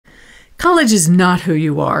College is not who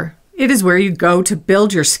you are. It is where you go to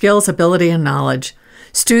build your skills, ability, and knowledge.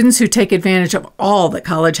 Students who take advantage of all that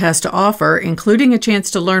college has to offer, including a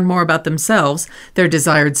chance to learn more about themselves, their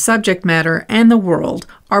desired subject matter, and the world,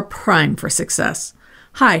 are primed for success.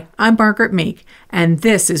 Hi, I'm Margaret Meek, and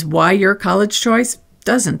this is why your college choice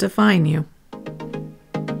doesn't define you.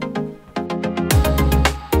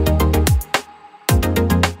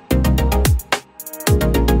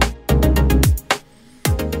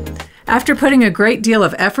 After putting a great deal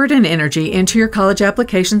of effort and energy into your college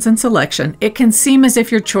applications and selection, it can seem as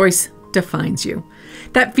if your choice defines you.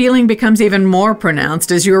 That feeling becomes even more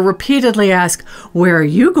pronounced as you are repeatedly asked, "Where are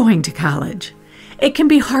you going to college?" It can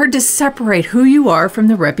be hard to separate who you are from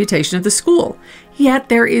the reputation of the school, yet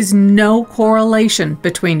there is no correlation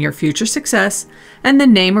between your future success and the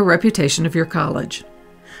name or reputation of your college.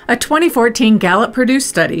 A 2014 Gallup-produced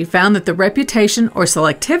study found that the reputation or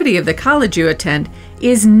selectivity of the college you attend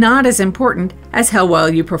is not as important as how well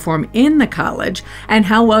you perform in the college and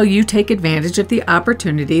how well you take advantage of the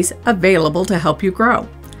opportunities available to help you grow.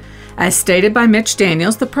 As stated by Mitch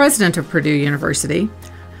Daniels, the president of Purdue University,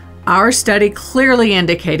 our study clearly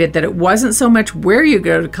indicated that it wasn't so much where you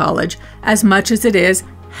go to college as much as it is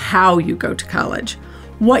how you go to college,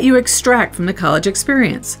 what you extract from the college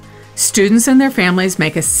experience. Students and their families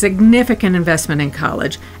make a significant investment in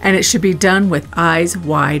college, and it should be done with eyes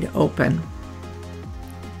wide open.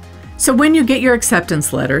 So when you get your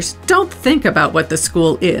acceptance letters, don't think about what the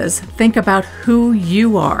school is. Think about who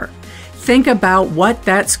you are. Think about what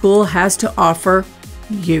that school has to offer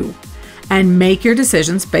you, and make your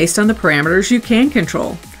decisions based on the parameters you can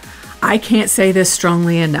control. I can't say this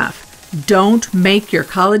strongly enough. Don't make your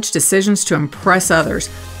college decisions to impress others.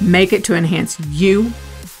 Make it to enhance you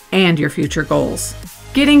and your future goals.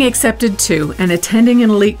 Getting accepted to and attending an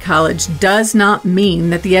elite college does not mean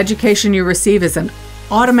that the education you receive is an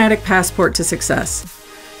automatic passport to success.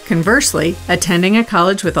 Conversely, attending a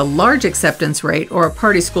college with a large acceptance rate or a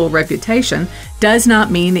party school reputation does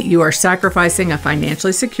not mean that you are sacrificing a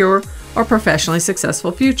financially secure or professionally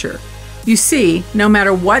successful future. You see, no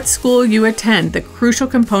matter what school you attend, the crucial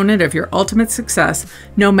component of your ultimate success,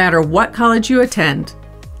 no matter what college you attend,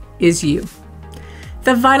 is you.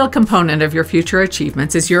 The vital component of your future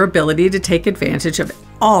achievements is your ability to take advantage of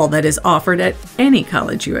all that is offered at any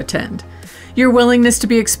college you attend. Your willingness to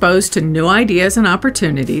be exposed to new ideas and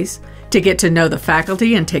opportunities, to get to know the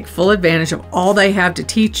faculty and take full advantage of all they have to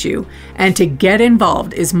teach you, and to get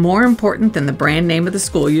involved is more important than the brand name of the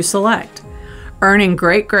school you select. Earning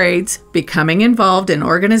great grades, becoming involved in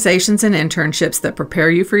organizations and internships that prepare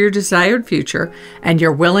you for your desired future, and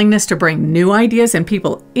your willingness to bring new ideas and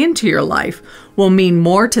people into your life will mean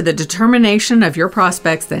more to the determination of your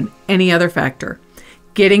prospects than any other factor.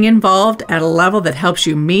 Getting involved at a level that helps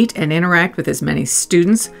you meet and interact with as many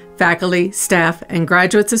students, faculty, staff, and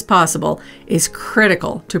graduates as possible is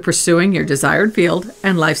critical to pursuing your desired field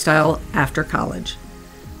and lifestyle after college.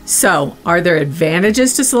 So, are there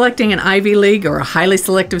advantages to selecting an Ivy League or a highly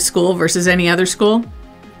selective school versus any other school?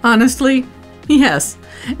 Honestly, yes,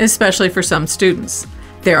 especially for some students.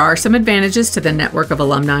 There are some advantages to the network of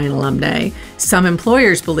alumni and alumnae. Some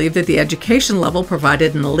employers believe that the education level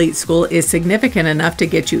provided in an elite school is significant enough to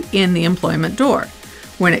get you in the employment door.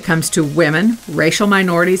 When it comes to women, racial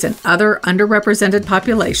minorities, and other underrepresented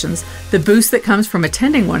populations, the boost that comes from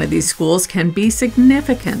attending one of these schools can be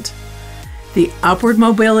significant. The upward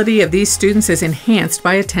mobility of these students is enhanced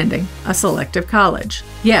by attending a selective college.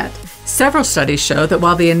 Yet, several studies show that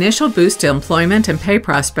while the initial boost to employment and pay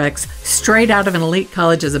prospects straight out of an elite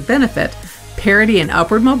college is a benefit, parity in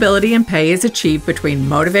upward mobility and pay is achieved between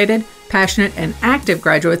motivated, passionate, and active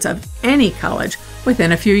graduates of any college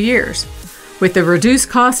within a few years. With the reduced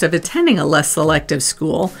cost of attending a less selective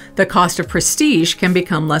school, the cost of prestige can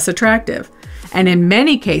become less attractive. And in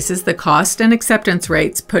many cases, the cost and acceptance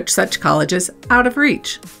rates put such colleges out of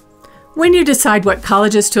reach. When you decide what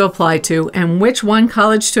colleges to apply to and which one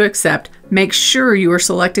college to accept, make sure you are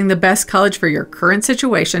selecting the best college for your current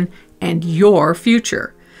situation and your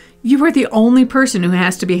future. You are the only person who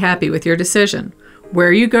has to be happy with your decision.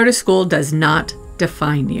 Where you go to school does not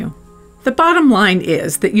define you. The bottom line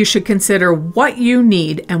is that you should consider what you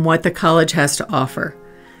need and what the college has to offer.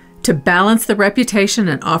 To balance the reputation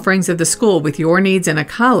and offerings of the school with your needs in a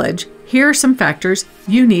college, here are some factors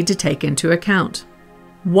you need to take into account.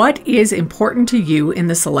 What is important to you in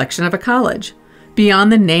the selection of a college?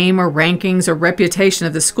 Beyond the name or rankings or reputation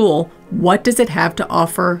of the school, what does it have to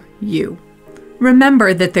offer you?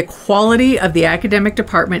 Remember that the quality of the academic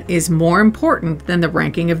department is more important than the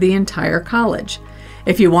ranking of the entire college.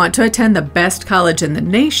 If you want to attend the best college in the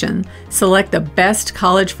nation, select the best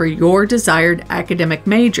college for your desired academic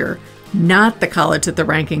major not the college that the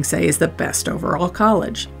rankings say is the best overall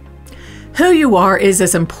college. Who you are is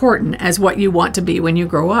as important as what you want to be when you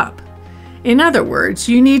grow up. In other words,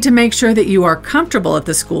 you need to make sure that you are comfortable at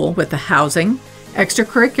the school with the housing,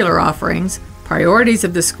 extracurricular offerings, priorities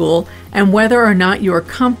of the school, and whether or not you are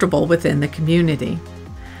comfortable within the community.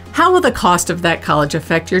 How will the cost of that college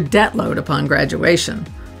affect your debt load upon graduation?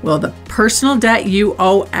 Will the personal debt you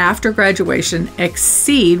owe after graduation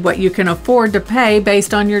exceed what you can afford to pay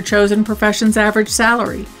based on your chosen profession's average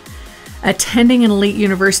salary? Attending an elite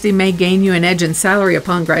university may gain you an edge in salary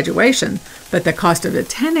upon graduation, but the cost of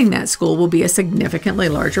attending that school will be a significantly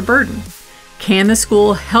larger burden. Can the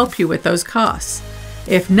school help you with those costs?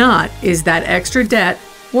 If not, is that extra debt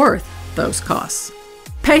worth those costs?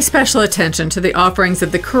 Pay special attention to the offerings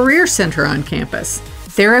of the Career Center on campus.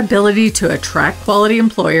 Their ability to attract quality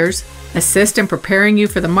employers, assist in preparing you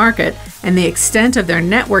for the market, and the extent of their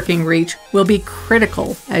networking reach will be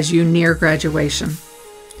critical as you near graduation.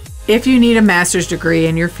 If you need a master's degree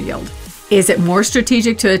in your field, is it more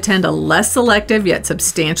strategic to attend a less selective yet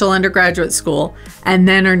substantial undergraduate school and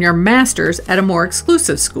then earn your master's at a more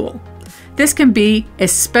exclusive school? This can be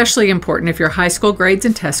especially important if your high school grades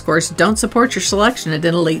and test scores don't support your selection at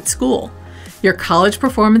an elite school. Your college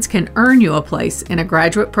performance can earn you a place in a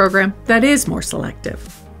graduate program that is more selective.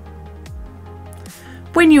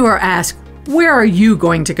 When you are asked, where are you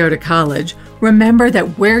going to go to college? Remember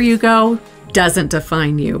that where you go doesn't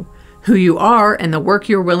define you. Who you are and the work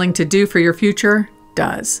you're willing to do for your future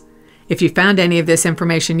does. If you found any of this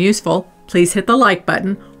information useful, please hit the like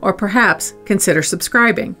button or perhaps consider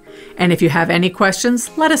subscribing. And if you have any questions,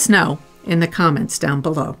 let us know in the comments down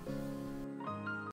below.